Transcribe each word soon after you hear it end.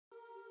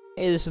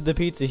Hey, this is the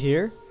Pizza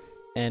here,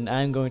 and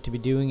I'm going to be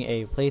doing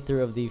a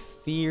playthrough of the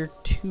F.E.A.R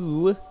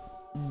 2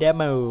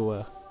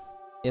 demo.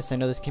 Yes, I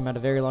know this came out a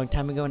very long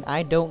time ago, and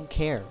I don't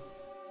care.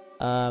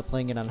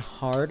 Playing it on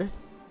hard,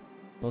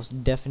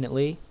 most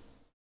definitely.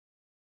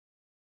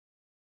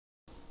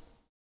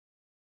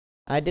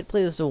 I did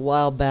play this a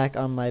while back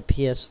on my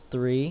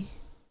PS3,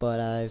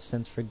 but I've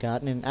since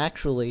forgotten. And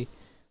actually,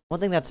 one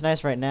thing that's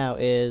nice right now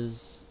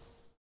is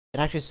it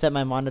actually set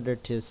my monitor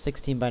to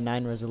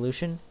 16:9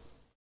 resolution.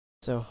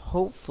 So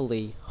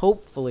hopefully,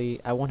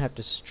 I won't have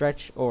to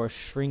stretch or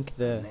shrink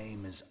the... Her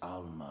name is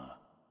Alma.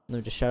 Let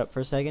me just shut up for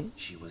a second.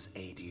 She was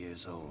 8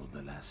 years old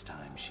the last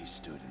time she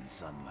stood in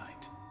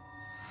sunlight.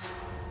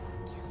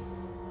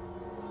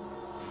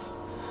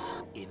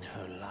 In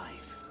her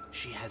life,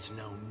 she has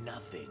known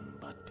nothing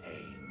but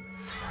pain.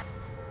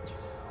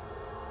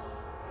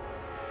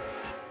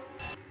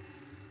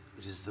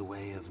 It is the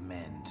way of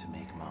men to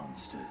make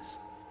monsters.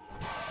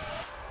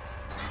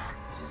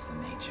 It is the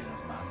nature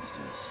of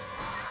monsters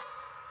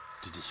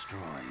to destroy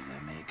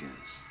their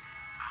makers.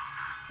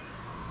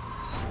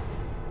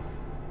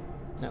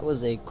 That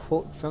was a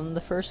quote from the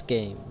first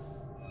game.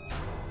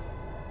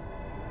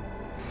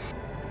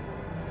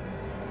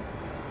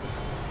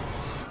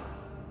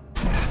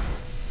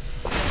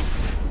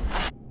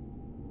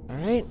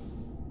 Alright,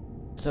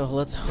 so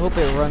let's hope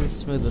it runs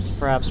smooth with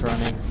fraps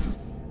running.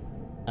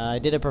 I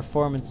did a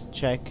performance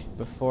check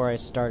before I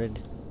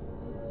started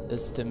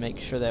this to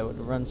make sure that it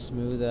would run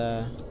smooth.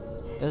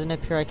 Doesn't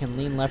appear I can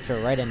lean left or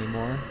right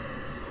anymore.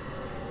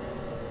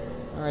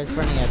 Alright, it's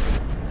running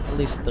at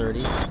least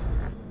 30.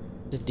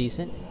 Just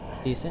decent.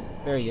 Decent.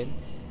 Very good.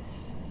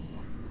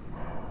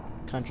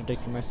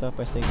 Contradicting myself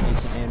by saying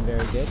decent and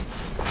very good.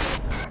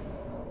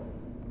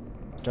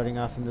 Starting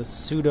off in the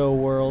pseudo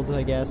world,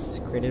 I guess,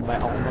 created by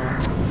Alma,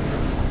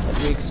 that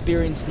we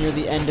experienced near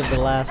the end of the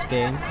last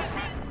game.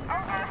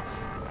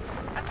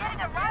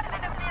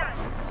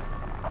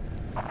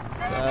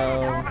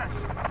 So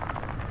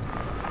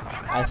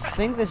I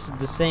think this is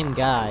the same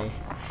guy.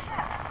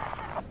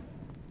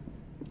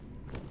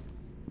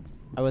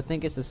 I would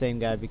think it's the same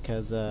guy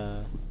because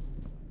the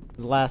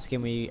last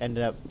game we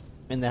ended up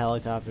in the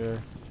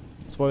helicopter.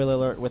 Spoiler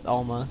alert with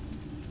Alma.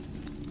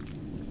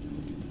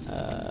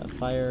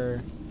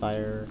 Fire.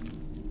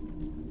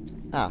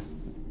 Ah.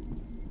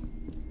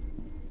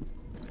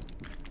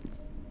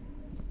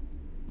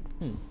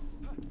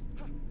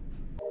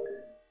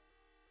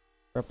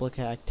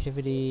 Replica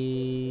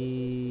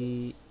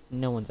activity.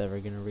 No one's ever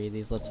gonna read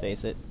these, let's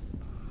face it.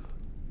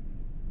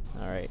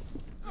 Alright.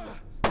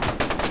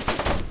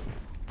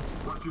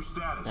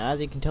 Now,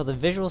 as you can tell, the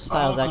visual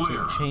style's actually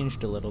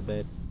changed a little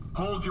bit.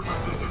 Hold your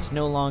position. It's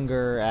no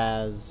longer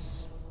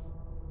as...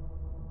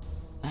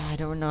 I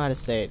don't know how to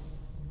say it.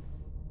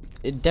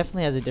 It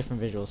definitely has a different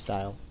visual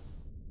style.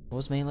 What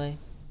was melee?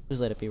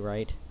 Please let it be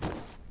right.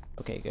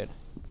 Okay, good.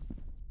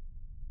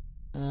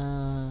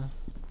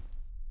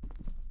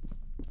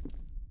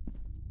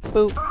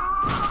 Boop. I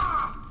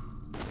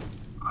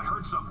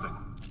heard something.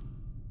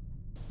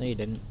 No, you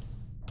didn't.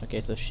 Okay,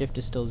 so shift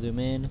to still zoom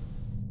in.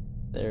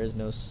 There is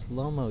no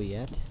slow-mo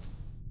yet.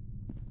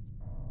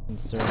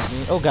 Concerns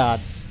me. Oh god.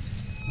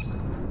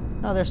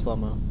 Oh, there's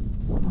slow-mo.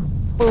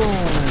 Boom.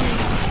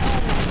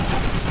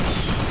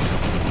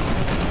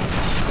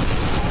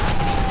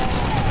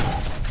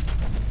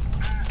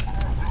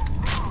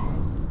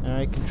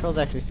 Alright, controls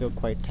actually feel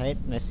quite tight,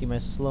 and I see my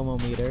slow-mo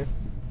meter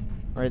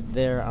right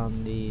there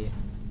on the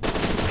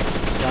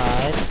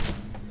side.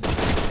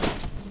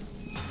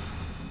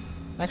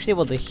 I'm actually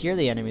able to hear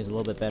the enemies a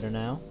little bit better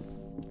now.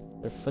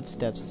 Their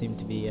footsteps seem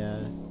to be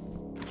a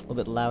little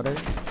bit louder.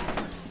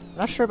 I'm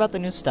not sure about the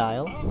new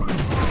style.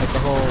 Like the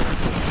whole...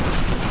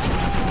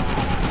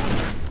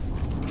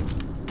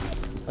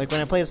 Like when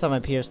I play this on my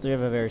PS3, I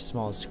have a very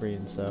small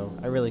screen, so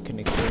I really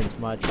couldn't experience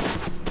much.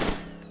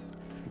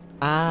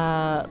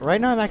 Right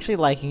now I'm actually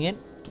liking it.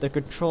 The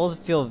controls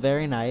feel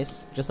very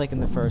nice, just like in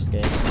the first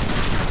game.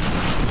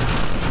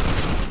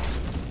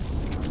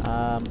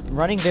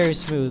 Running very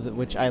smooth,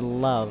 which I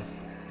love.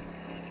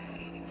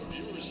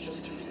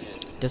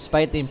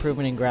 Despite the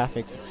improvement in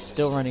graphics, it's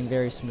still running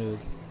very smooth.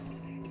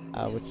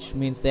 Which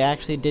means they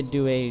actually did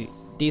do a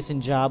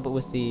decent job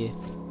with the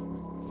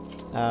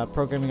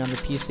programming on the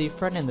PC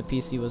front, and the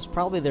PC was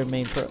probably their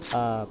main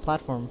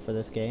platform for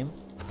this game,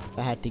 if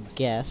I had to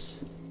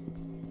guess.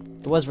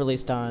 It was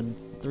released on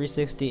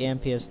 360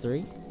 and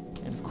PS3,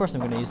 and of course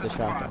I'm going to use the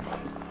shotgun.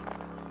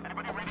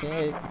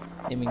 Okay,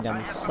 aiming down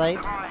the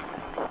sight.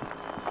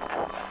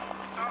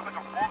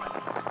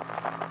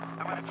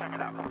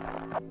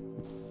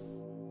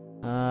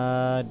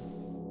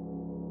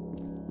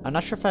 I'm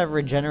not sure if I have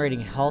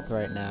regenerating health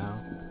right now.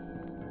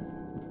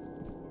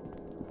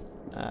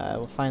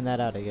 We'll find that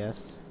out, I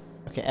guess.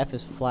 Okay, F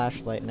is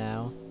flashlight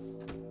now.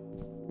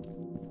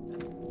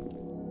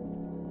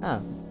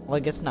 Oh, well I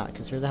guess not,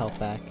 because here's a health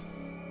pack.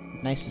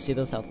 Nice to see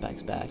those health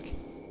packs back.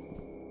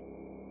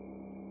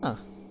 Huh.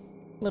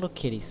 Little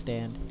kitty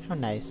stand. How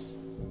nice.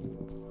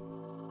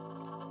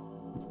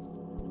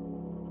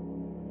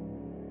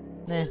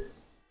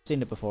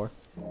 Seen it before.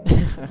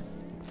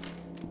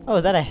 Oh,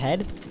 is that a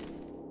head?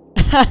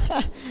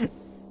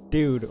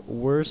 Dude,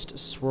 worst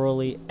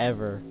swirly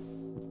ever.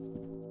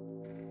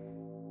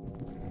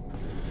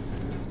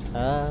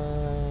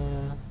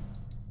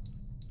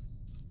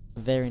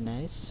 Very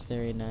nice,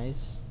 very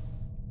nice.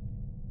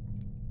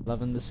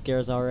 Loving the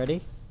scares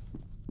already.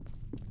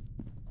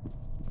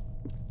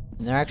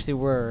 And there actually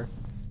were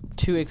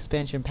 2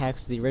 expansion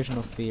packs to the original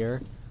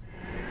F.E.A.R.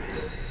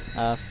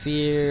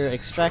 F.E.A.R.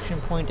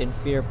 Extraction Point and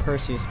F.E.A.R.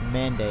 Perseus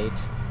Mandate.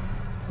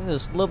 I think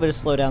there's a little bit of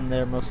slowdown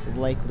there, most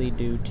likely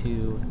due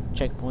to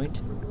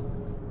checkpoint.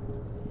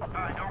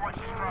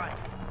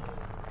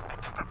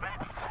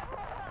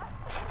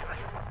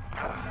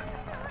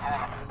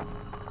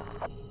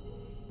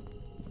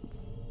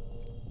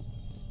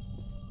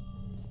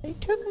 They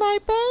took my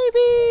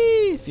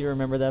baby! If you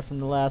remember that from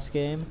the last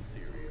game.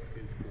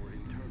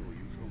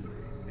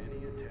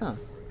 Huh.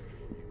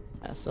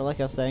 Yeah, so like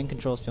I was saying,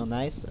 controls feel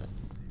nice.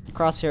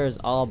 Crosshair is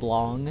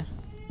oblong.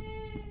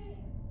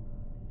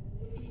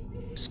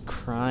 He's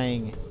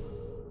crying.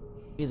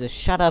 He's a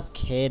shut up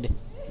kid.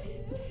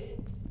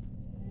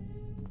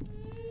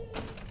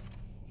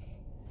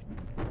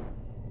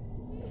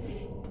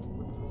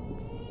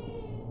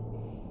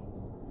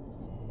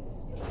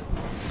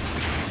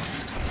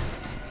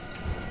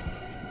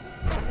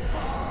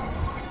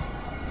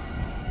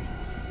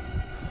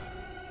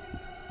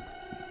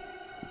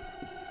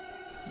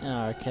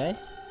 Okay.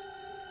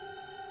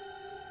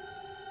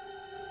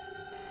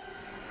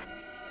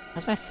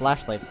 How's my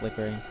flashlight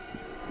flickering?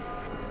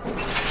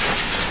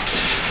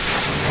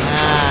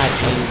 Ah,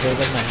 geez, there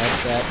goes my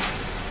headset.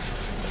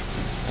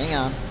 Hang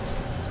on.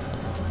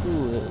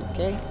 Ooh,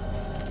 okay.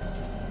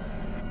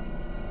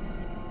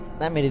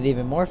 That made it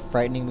even more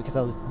frightening because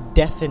I was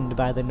deafened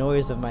by the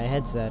noise of my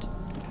headset.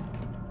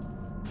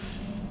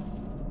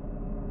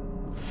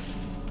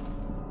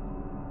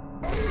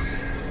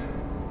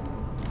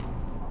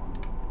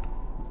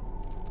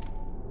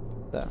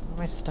 What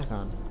am I stuck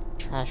on?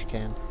 Trash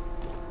can.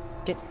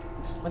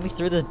 Let me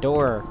through the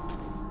door.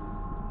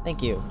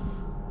 Thank you.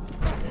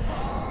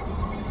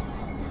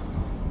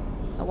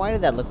 Now, why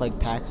did that look like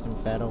Paxton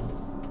Fettel?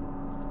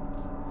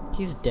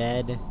 He's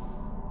dead.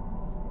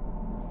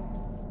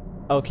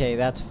 Okay,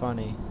 that's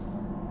funny.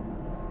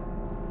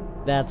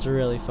 That's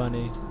really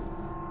funny.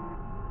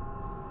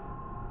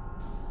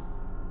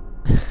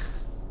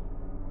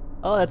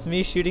 Oh, that's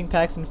me shooting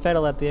Paxton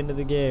Fettel at the end of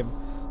the game.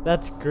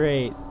 That's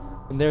great.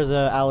 And there's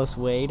Alice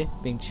Wade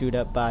being chewed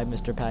up by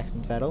Mr.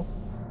 Paxton Fettel.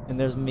 And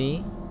there's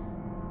me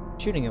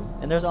shooting him.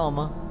 And there's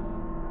Alma.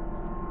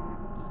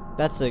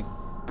 That's a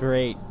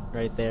great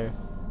right there.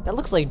 That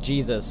looks like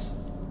Jesus.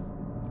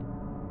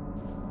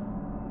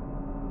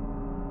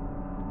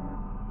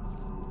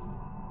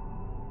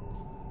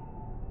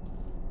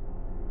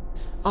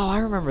 Oh, I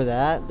remember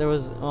that. There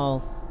was,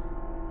 well,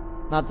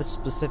 not this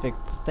specific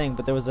thing,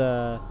 but there was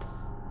like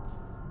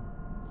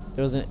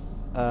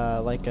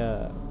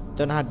a,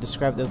 don't know how to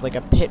describe it. There was like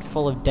a pit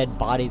full of dead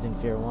bodies in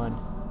F.E.A.R. 1.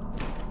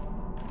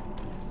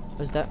 What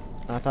was that?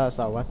 Oh, I thought I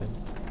saw a weapon.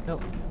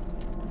 Nope.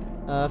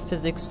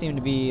 Physics seem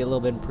to be a little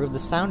bit improved. The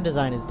sound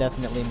design is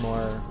definitely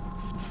more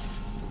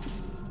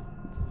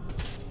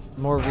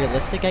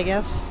realistic, I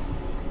guess.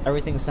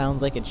 Everything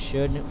sounds like it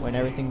should when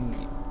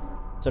everything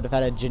sort of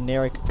had a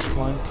generic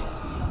clunk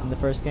in the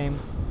first game.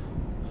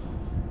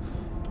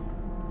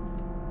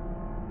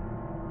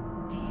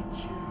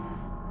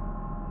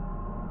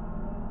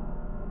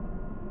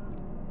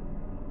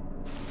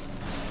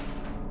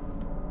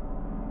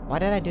 Why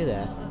did I do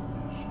that?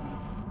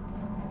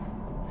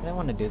 I didn't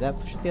want to do that.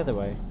 Push it the other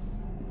way.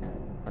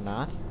 Or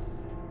not.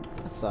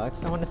 That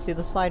sucks. I want to see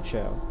the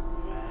slideshow.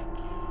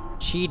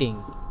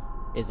 Cheating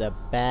is a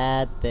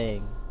bad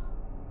thing.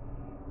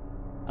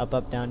 Up,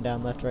 up, down,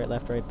 down, left, right,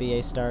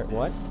 BA start.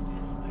 What?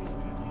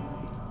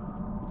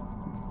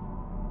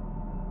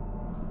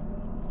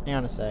 Hang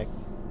on a sec.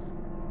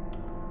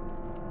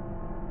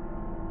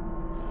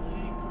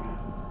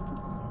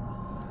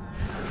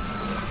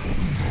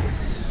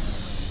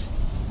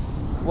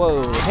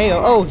 Whoa, hey,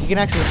 oh, he can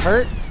actually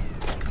hurt?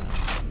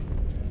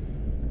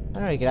 I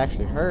don't know he could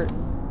actually hurt.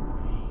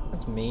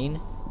 That's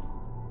mean.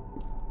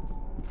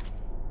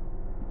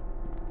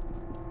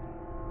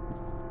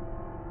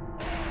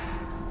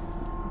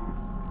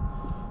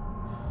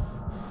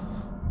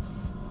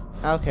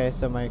 Okay,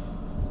 so my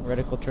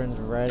reticle turns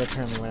right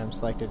apparently when I'm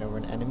selected over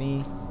an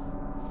enemy.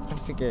 I'm trying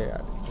to figure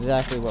out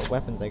exactly what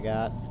weapons I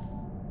got.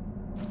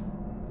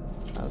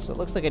 So it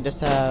looks like I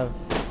just have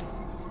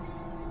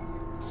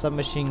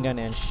submachine gun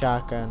and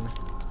shotgun.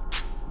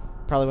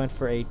 Probably went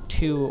for a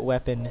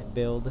 2-weapon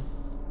build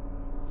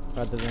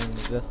rather than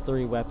the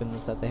 3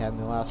 weapons that they had in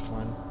the last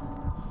one.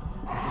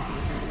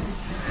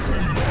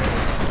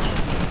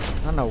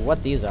 I don't know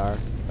what these are,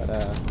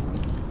 but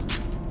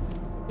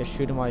just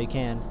shoot them while you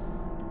can.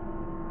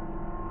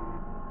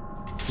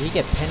 Did he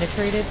get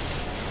penetrated?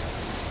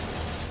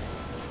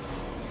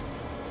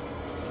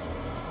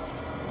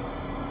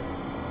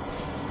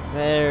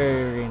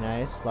 Very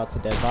nice. Lots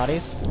of dead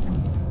bodies.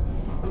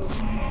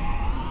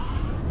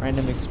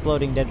 Random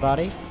exploding dead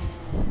body.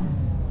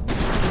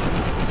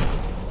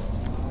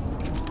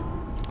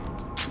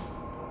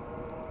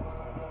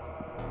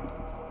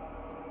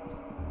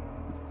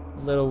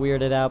 little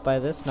weirded out by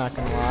this, not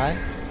gonna lie.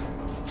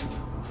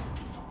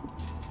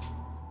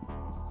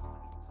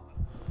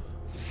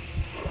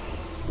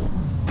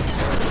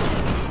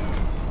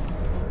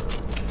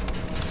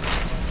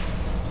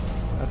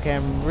 Okay,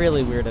 I'm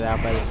really weirded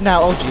out by this.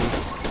 Now, oh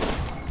jeez.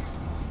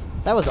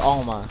 That was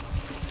Alma.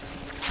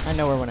 I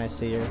know her when I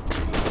see her.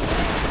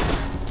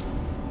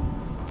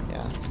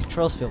 Yeah,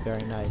 controls feel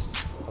very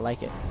nice. I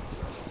like it.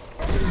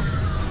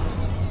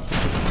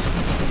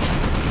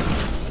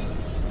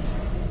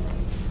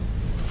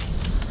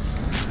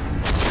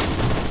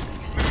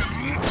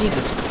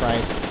 Jesus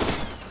Christ.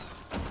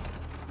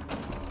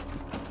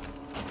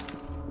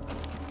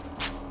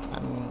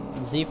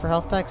 Z for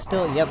health pack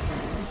still? Yep.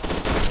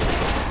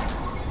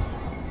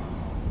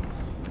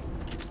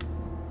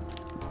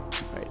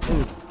 Alright,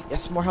 ooh.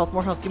 Yes, more health,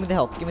 more health. Give me the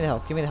health, give me the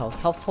health, give me the health.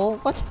 Health full?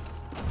 What?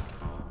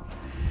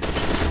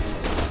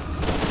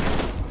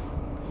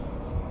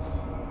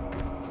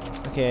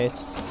 Okay,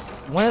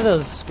 one of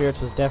those spirits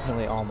was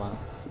definitely Alma.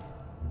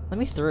 Let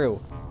me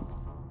through.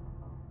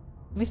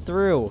 Let me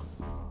through.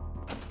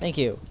 Thank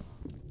you.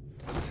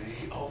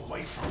 Stay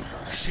away from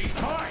her. She's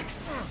mine.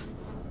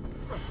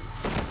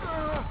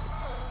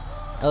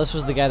 Oh, this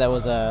was the guy that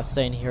was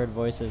saying he heard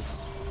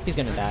voices. He's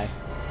gonna die.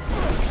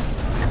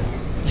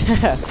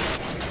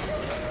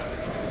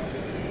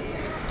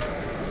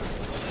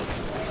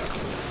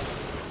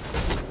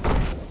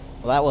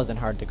 Well, that wasn't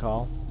hard to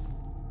call.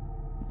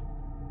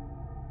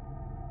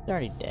 They're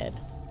already dead.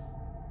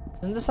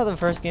 Isn't this how the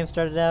first game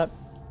started out?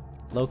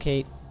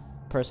 Locate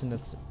person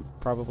that's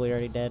probably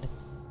already dead.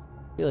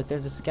 Hey, look,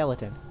 there's a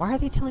skeleton. Why are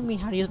they telling me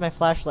how to use my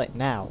flashlight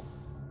now?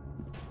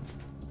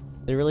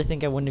 They really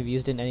think I wouldn't have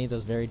used it in any of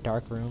those very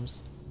dark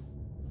rooms?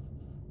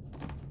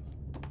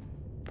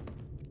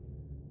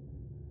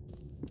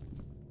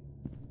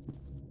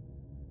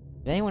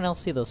 Did anyone else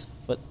see those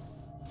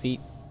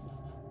feet?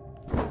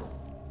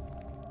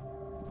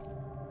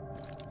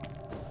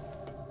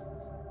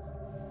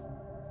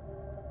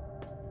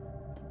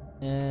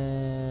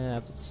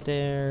 Up the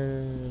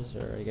stairs,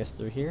 or I guess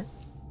through here.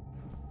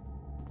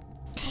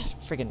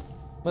 Friggin'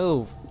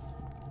 move!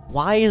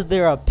 Why is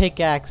there a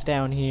pickaxe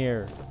down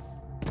here?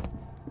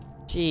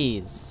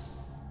 Jeez.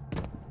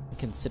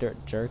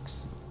 Inconsiderate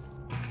jerks.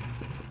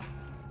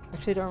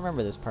 Actually, I don't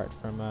remember this part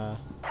from the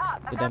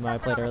demo I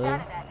played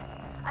earlier.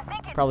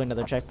 Probably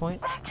another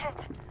checkpoint.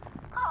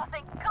 Oh,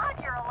 thank God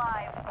you're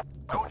alive.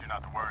 Told you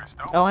not to worry,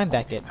 Stone. Oh, I'm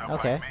Beckett.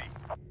 Okay.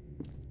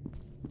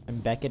 I'm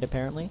Beckett,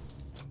 apparently.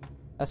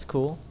 That's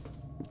cool.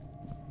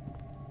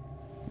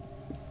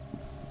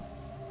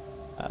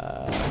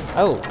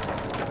 Oh!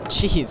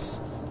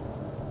 Jeez!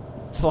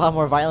 It's a lot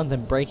more violent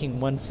than breaking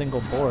one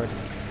single board.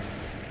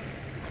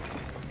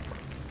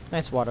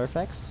 Nice water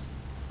effects.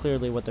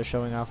 Clearly what they're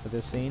showing off with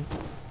this scene.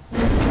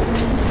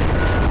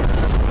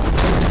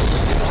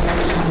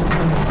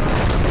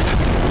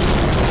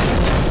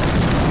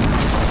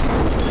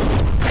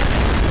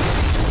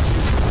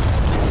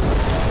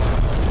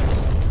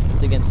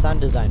 Once again,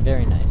 sound design,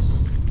 very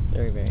nice.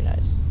 Very, very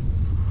nice.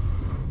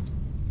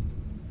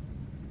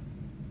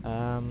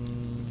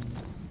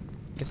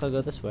 Guess I'll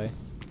go this way.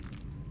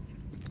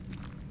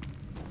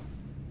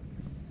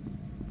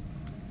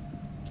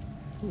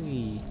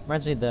 Whee.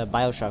 Reminds me of the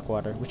BioShock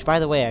water, which by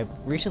the way I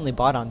recently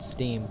bought on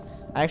Steam.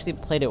 I actually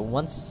played it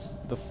once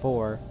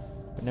before,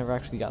 but never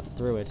actually got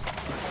through it.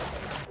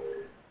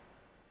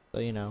 So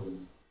you know,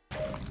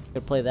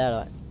 could play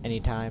that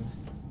anytime.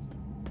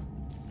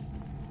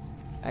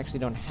 I actually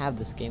don't have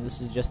this game.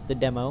 This is just the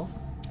demo.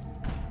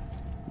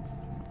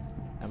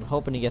 I'm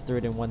hoping to get through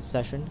it in one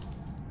session.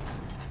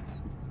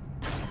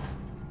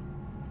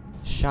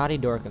 Shoddy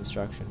door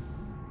construction.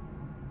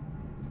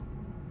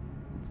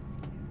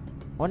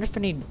 I wonder if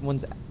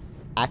anyone's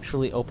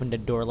actually opened a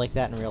door like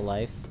that in real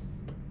life.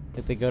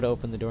 Like they go to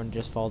open the door and it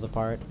just falls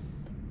apart.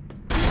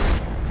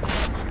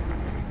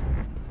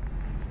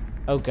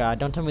 Oh god,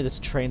 don't tell me this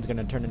train's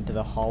gonna turn into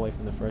the hallway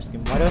from the first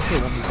game. Why do I see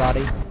a woman's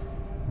body?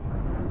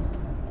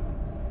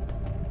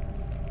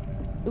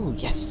 Ooh,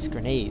 yes,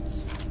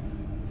 grenades.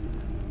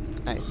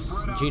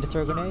 Nice. G to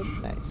throw grenade?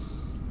 Nice.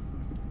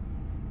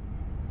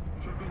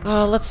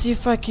 Let's see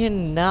if I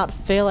can not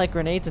fail at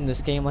grenades in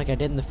this game like I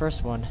did in the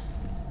first one.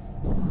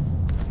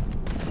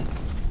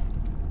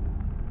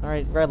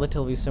 Alright,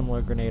 relatively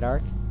similar grenade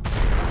arc.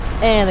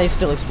 And they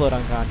still explode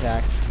on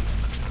contact.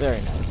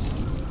 Very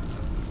nice.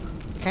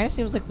 It kinda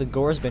seems like the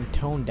gore's been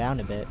toned down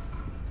a bit.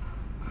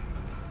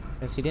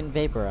 Because he didn't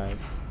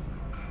vaporize.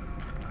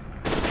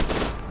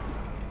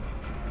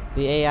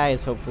 The AI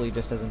is hopefully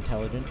just as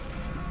intelligent.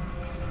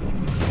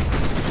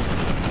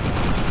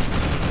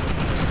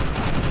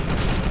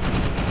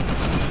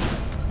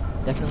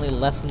 Definitely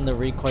lessen the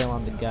recoil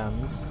on the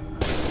guns.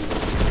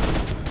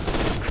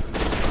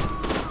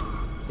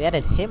 They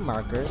added hit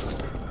markers.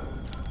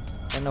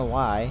 Don't know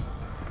why.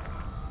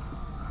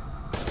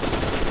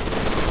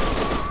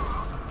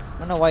 I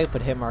don't know why you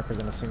put hit markers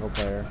in a single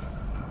player.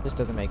 This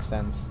doesn't make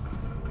sense.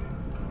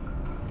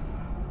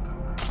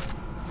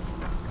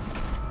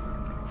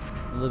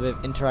 A little bit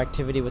of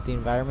interactivity with the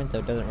environment,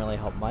 though, doesn't really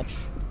help much.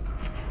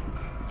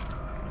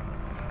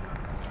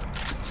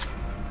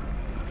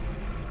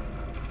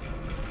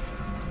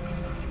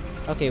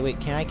 Okay, wait,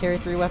 can I carry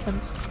 3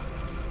 weapons?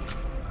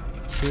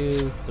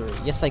 2, 3.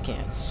 Yes, I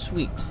can.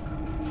 Sweet.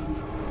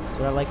 That's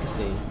what I like to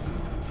see.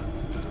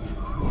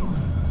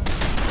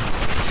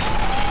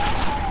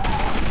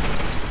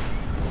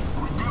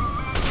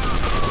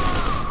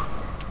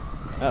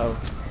 Uh-oh.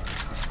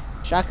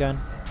 Shotgun.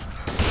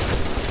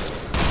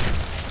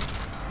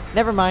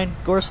 Never mind.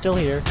 Gore's still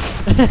here.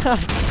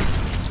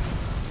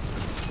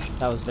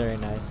 That was very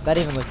nice. That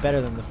even looked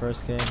better than the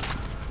first game.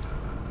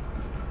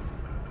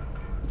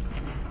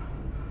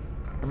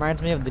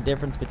 Reminds me of the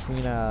difference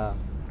between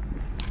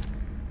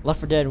Left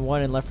 4 Dead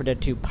 1 and Left 4 Dead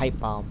 2 pipe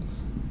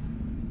bombs.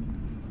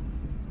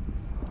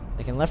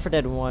 Like in Left 4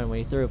 Dead 1, when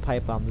you threw a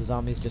pipe bomb, the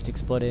zombies just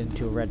exploded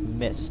into a red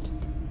mist.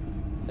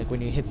 Like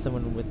when you hit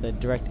someone with a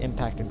direct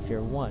impact in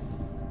F.E.A.R 1.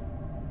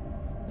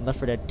 In Left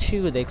 4 Dead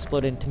 2, they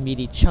exploded into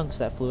meaty chunks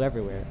that flew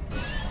everywhere.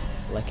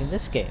 Like in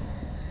this game.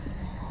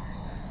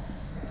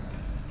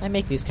 I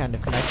make these kind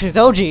of connections.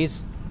 Oh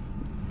jeez!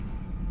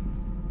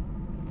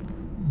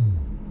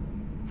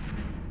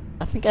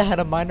 I think I had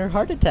a minor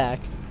heart attack.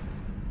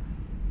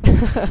 This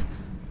is Griffin.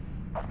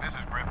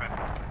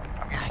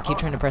 I keep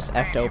trying to press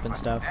F to open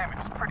stuff.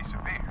 Damage is pretty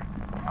severe.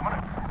 I'm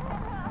gonna...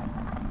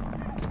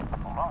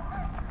 Hold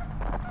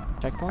on.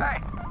 Checkpoint? Hey!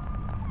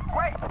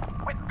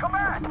 Wait! Come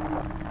back!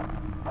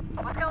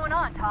 What's going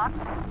on, Todd?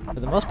 For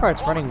the most part,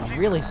 it's running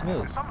really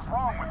smooth. Something's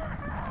wrong with her.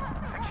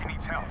 I think she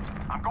needs help.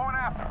 I'm going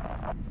after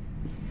her.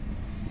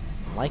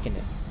 I'm liking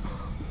it.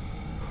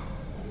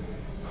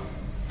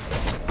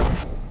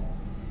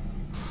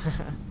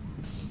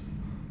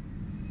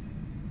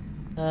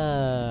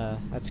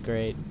 That's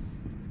great.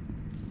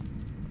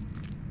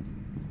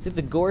 See,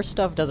 the gore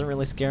stuff doesn't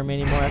really scare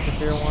me anymore after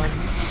F.E.A.R 1.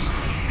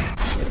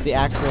 It's the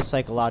actual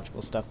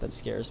psychological stuff that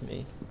scares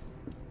me.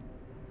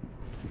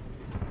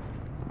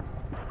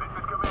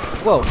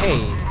 Whoa, hey!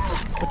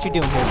 What you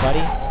doing here,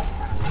 buddy?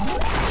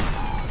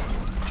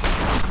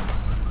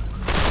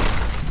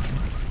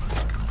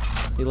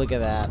 See, look at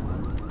that.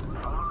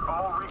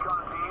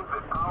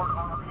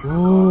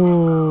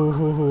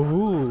 Ooh.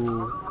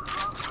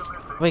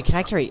 Wait, can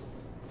I carry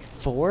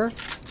 4?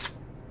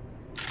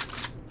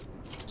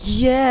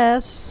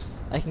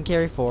 Yes! I can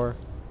carry 4.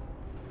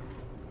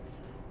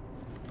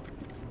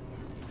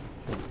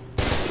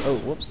 Oh,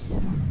 whoops.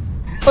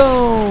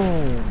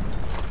 Boom!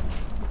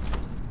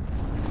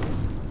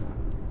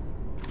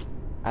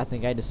 I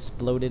think I just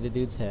exploded a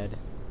dude's head.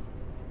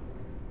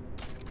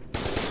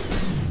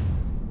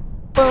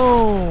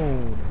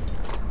 Boom!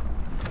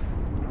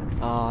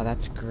 Oh,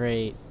 that's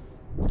great.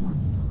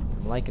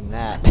 I'm liking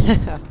that.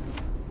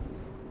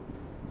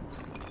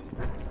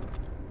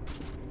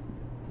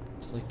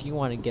 It's like you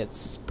want to get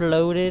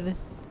exploded.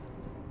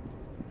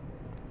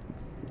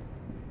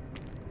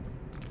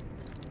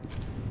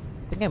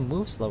 I think I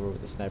move slower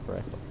with the sniper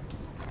rifle.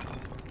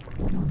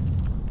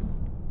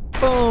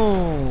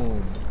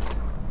 Boom!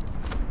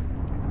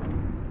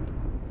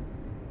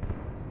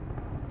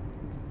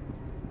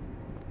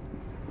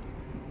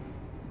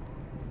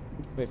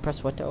 Wait,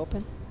 press what to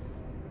open?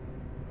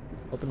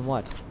 Open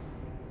what?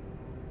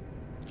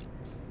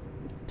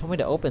 Told me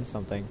to open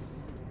something.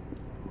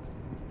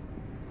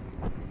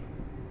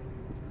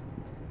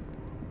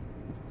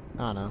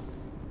 I don't know.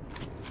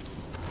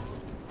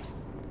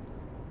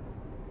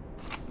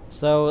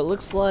 So it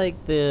looks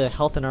like the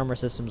health and armor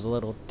system's a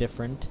little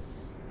different,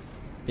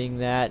 being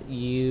that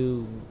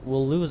you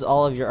will lose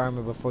all of your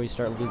armor before you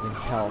start losing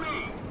health.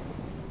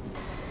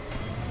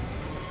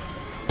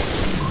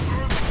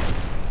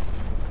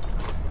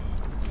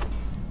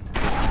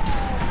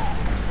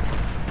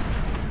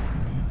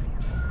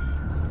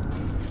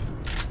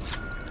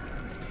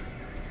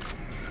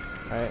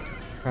 Alright,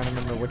 trying to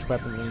remember which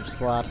weapon in each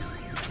slot.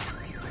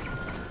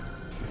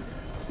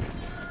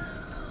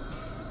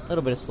 A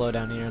little bit of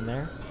slowdown here and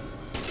there.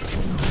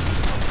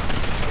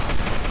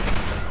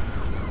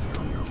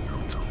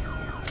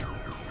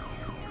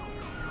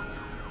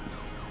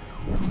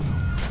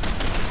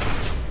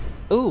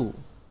 Ooh!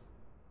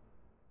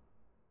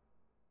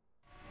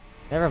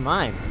 Never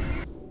mind.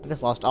 I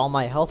just lost all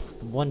my health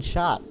with one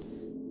shot.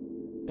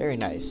 Very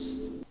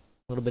nice. A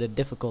little bit of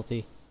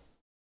difficulty.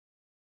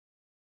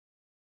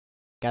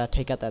 Gotta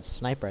take out that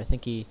sniper. I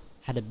think he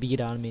had a bead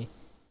on me.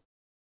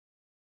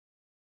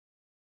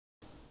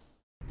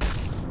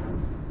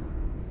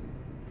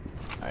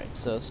 Alright,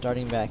 so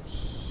starting back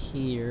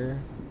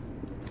here.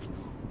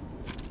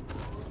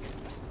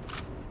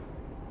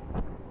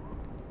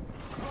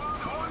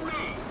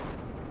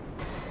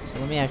 So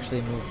let me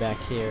actually move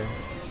back here.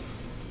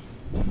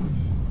 What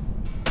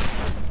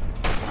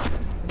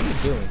are you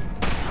doing?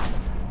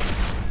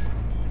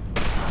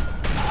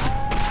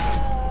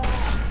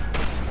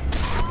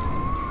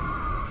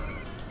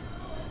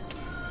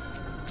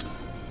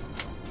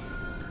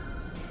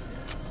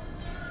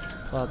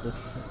 Pull out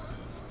this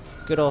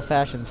good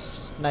old-fashioned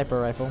sniper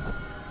rifle.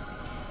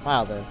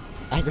 Wow, the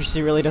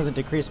accuracy really doesn't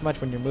decrease much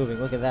when you're moving.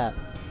 Look at that.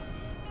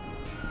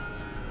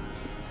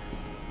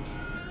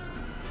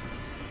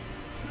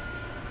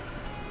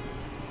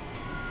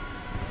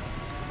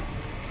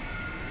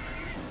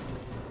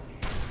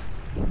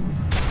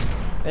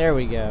 There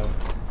we go.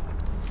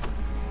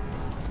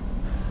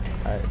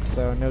 Alright,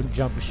 so no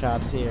jump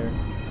shots here.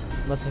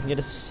 Unless I can get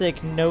a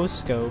sick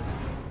no-scope.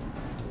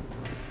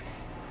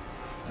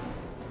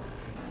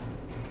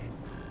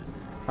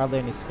 Hardly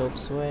any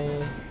scopes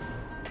away.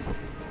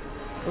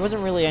 There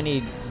wasn't really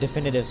any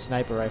definitive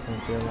sniper rifle in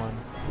F.E.A.R. 1.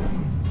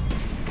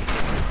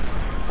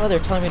 Oh, they're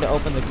telling me to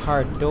open the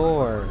car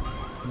door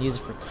and use it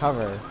for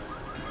cover.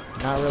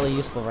 Not really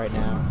useful right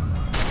now.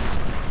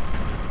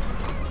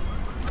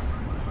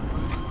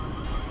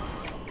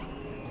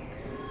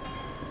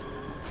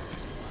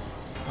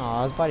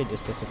 Aw, his body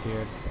just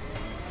disappeared.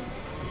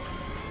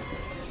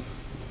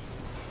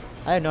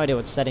 I have no idea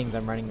what settings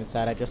I'm running this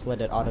at. I just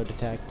let it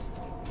auto-detect.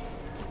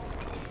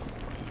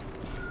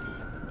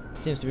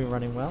 Seems to be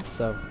running well,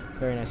 so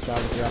very nice job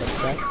with your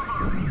auto-detect.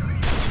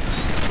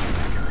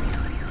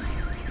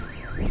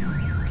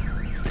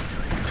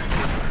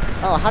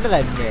 Oh, how did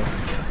I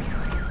miss?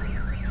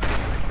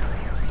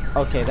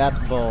 Okay, that's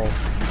bull.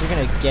 You're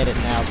gonna get it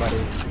now,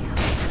 buddy.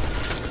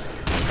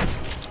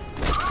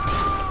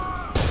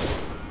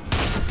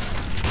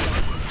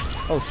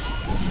 Oh,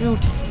 shoot!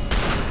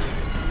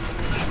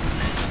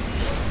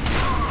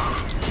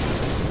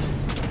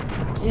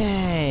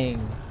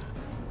 Dang!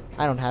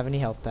 I don't have any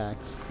health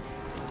packs.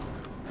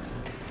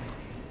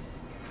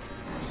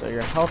 So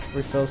your health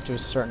refills to a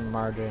certain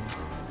margin.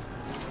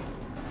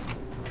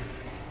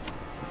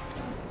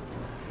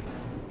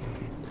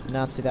 Did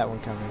not see that one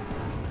coming.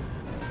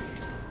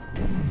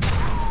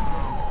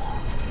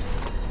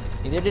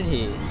 Neither did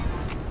he.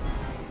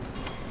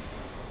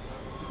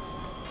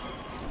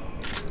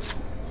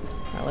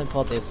 Alright, let me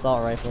pull out the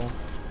assault rifle.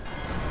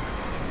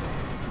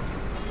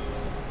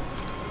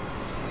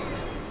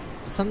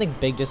 Did something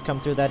big just come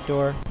through that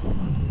door?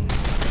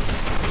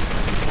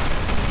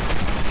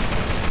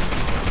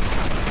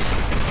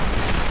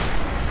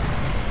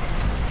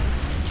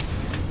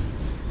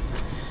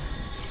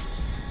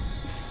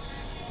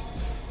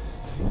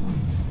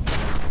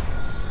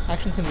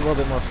 Action seems a little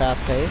bit more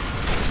fast-paced.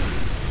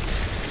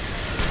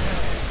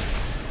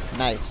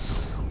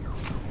 Nice.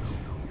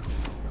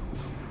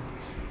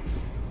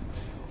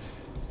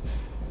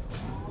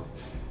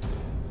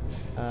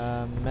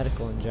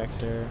 Medical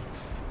injector.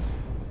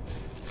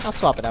 I'll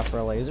swap it out for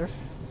a laser.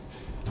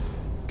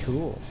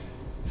 Cool.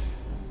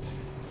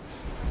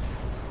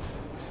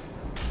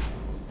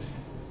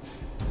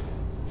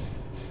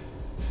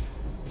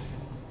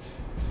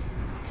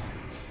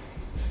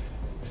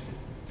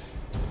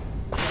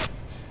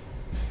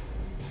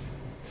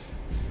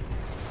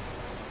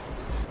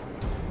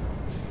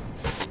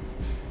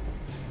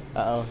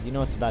 Uh-oh, you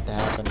know what's about to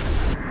happen.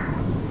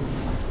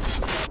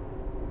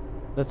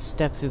 Let's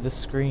step through the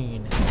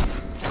screen.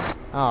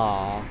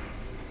 Aww.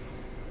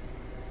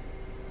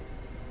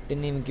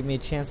 Didn't even give me a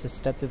chance to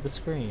step through the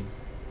screen.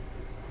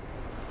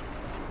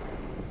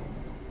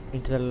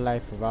 Into the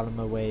life of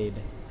Alma Wade.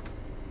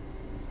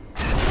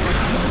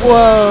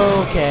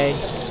 Whoa, okay.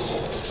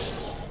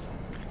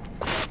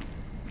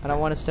 I don't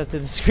want to step through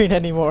the screen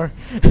anymore.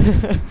 Keep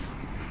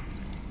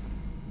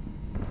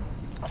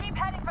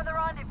heading for the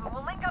rendezvous.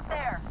 We'll link up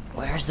there.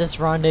 Where's this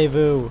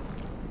rendezvous?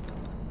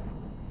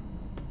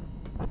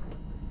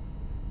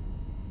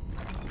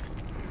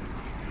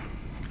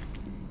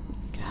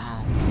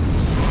 God.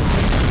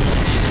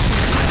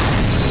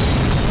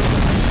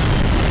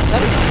 Is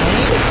that a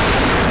plane?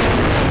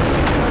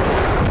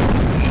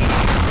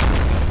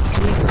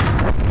 Jesus.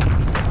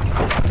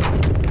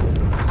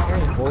 I'm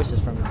hearing voices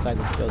from inside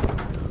this building.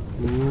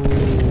 Ooh.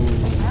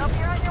 I hope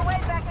you're on your way,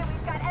 Beckett.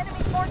 We've got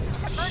enemy forces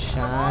converging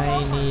from all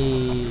over.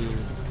 Shiny.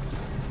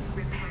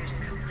 Repairs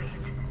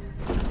complete.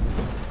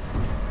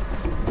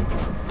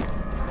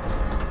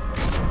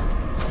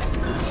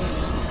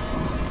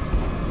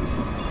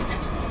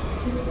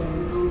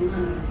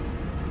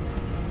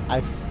 I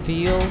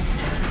feel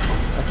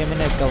like I'm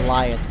in a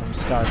Goliath from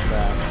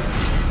StarCraft.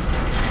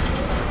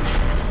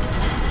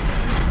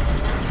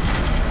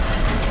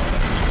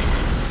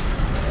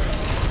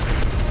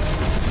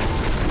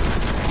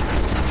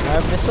 Do I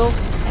have missiles?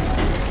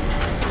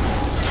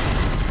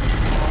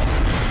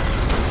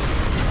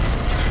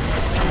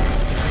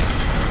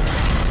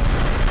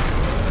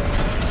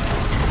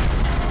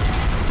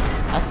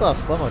 I still have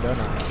slow-mo, don't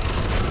I?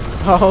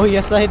 Oh,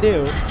 yes I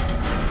do.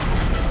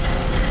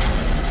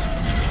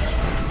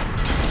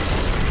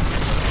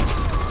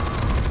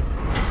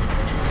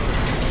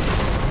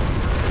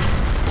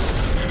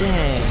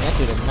 Dang, that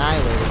dude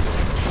annihilated me.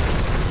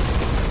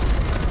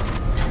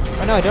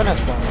 Oh no, I don't have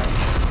slow-mo.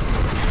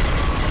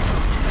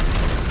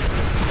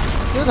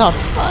 He was on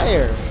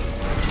fire!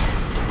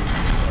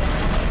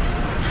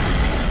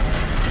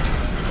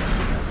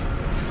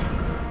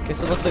 Okay,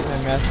 so it looks like my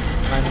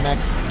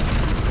mech's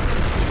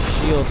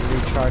shields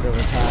recharge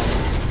over time.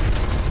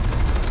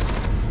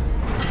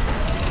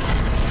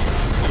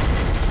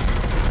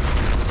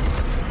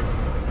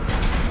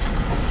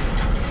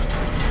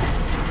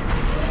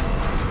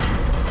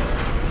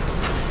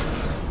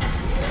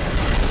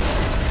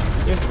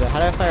 Seriously, how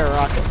do I fire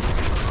rockets?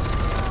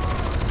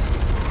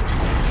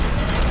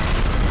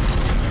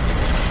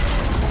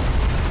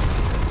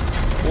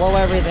 blow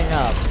everything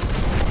up.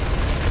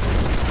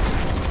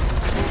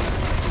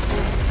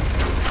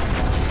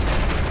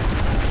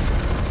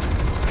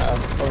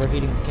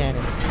 Overheating the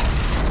cannons.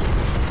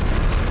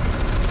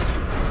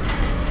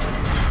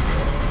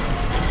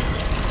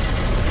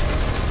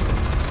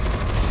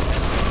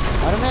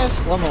 Why don't I have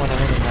slow-mo when I'm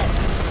hitting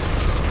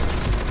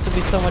that? This would be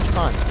so much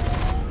fun.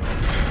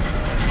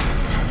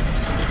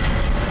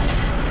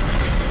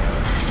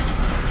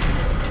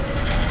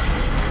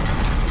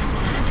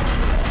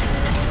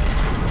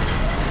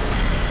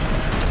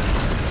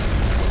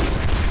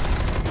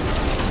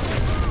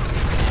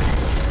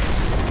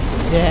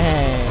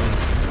 Dang.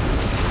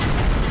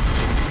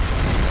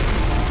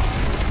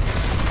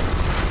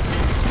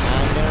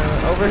 I'm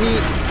gonna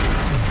overheat.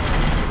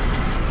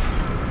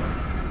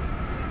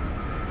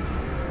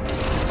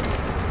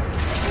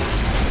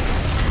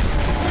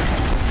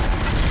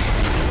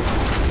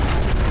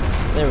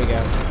 There we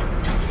go.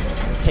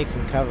 Take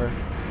some cover.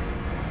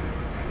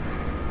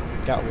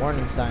 Got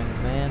warning signs,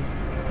 man.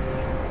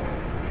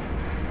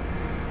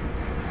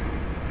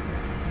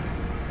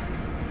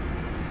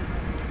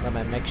 Let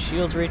my mech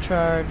shields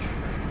recharge.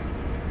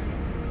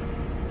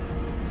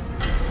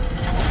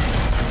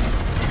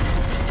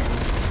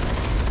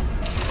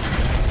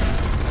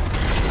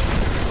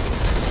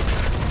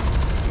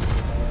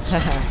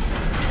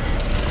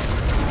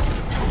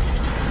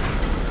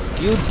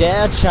 You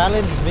dare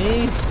challenge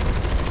me?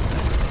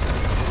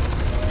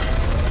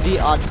 The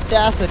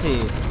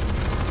audacity!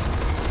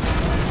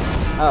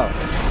 Oh.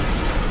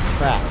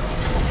 Crap.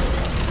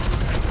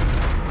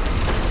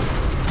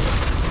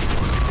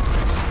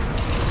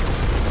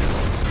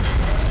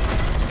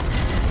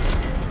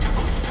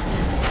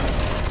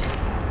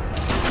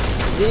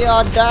 The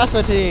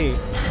audacity!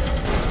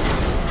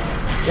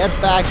 Get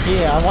back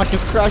here, I want to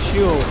crush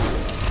you!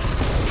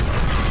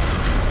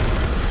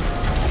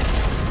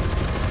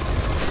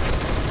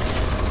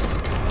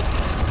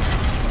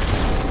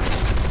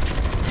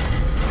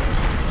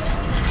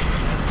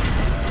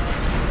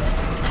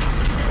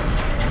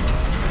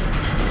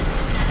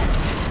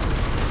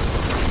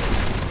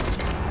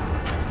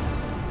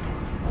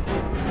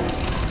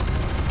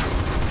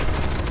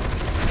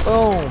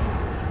 Boom!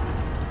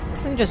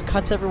 This thing just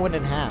cuts everyone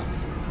in half.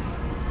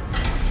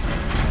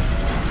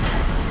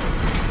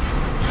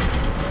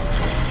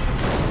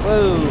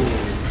 Whoa!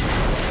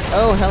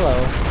 Oh, hello.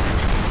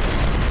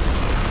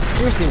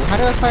 Seriously, how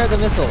do I fire the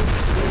missiles?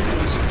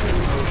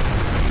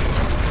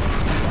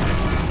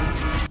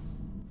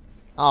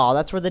 Aw,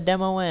 that's where the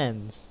demo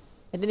ends.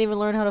 I didn't even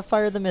learn how to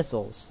fire the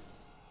missiles.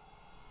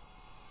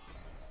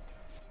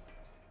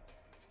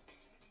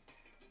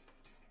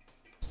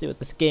 Let's see what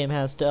this game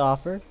has to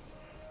offer.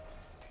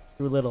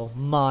 A little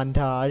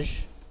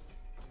montage.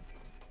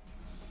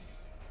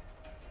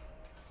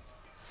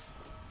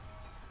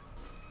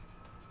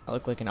 I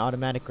look like an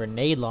automatic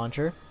grenade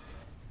launcher.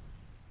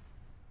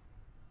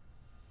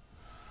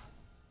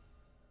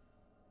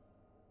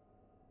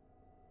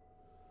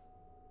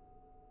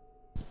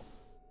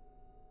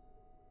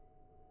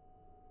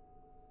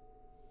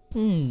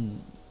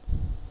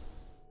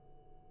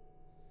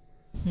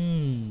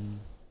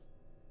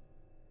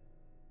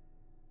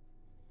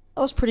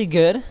 That was pretty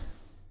good.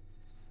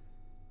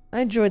 I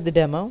enjoyed the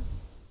demo.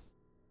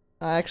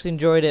 I actually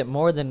enjoyed it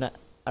more than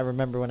I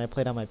remember when I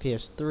played on my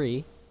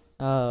PS3.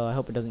 Oh, I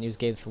hope it doesn't use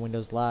games for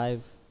Windows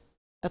Live.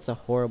 That's a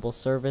horrible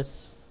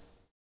service.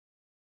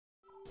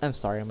 I'm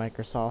sorry,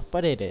 Microsoft,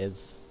 but it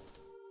is.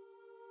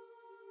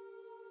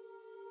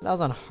 That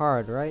was on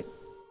hard, right?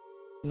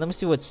 Let me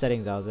see what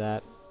settings I was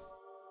at.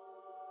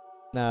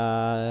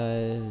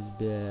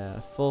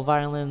 Full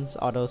violence,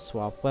 auto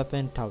swap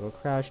weapon, toggle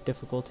crouch,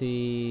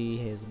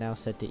 difficulty is now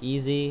set to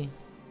easy.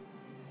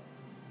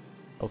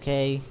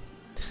 Okay.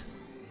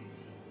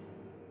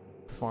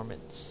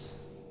 Performance.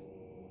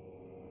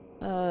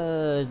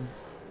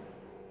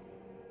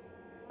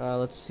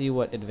 Let's see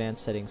what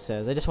advanced settings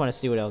says. I just want to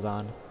see what I was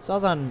on. So I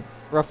was on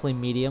roughly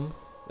medium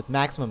with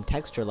maximum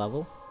texture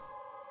level.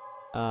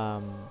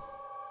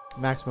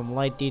 Maximum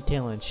light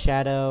detail and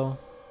shadow.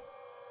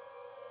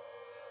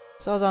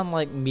 So I was on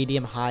like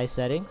medium high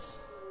settings.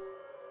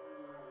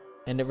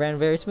 And it ran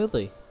very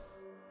smoothly.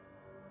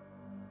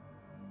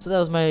 So that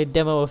was my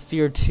demo of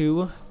F.E.A.R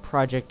 2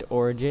 Project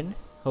Origin.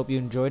 Hope you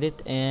enjoyed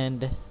it,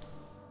 and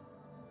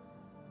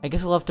I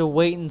guess we'll have to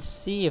wait and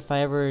see if I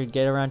ever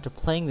get around to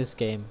playing this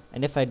game.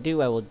 And if I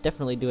do, I will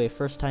definitely do a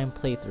first time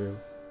playthrough.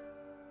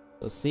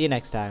 We'll see you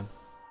next time.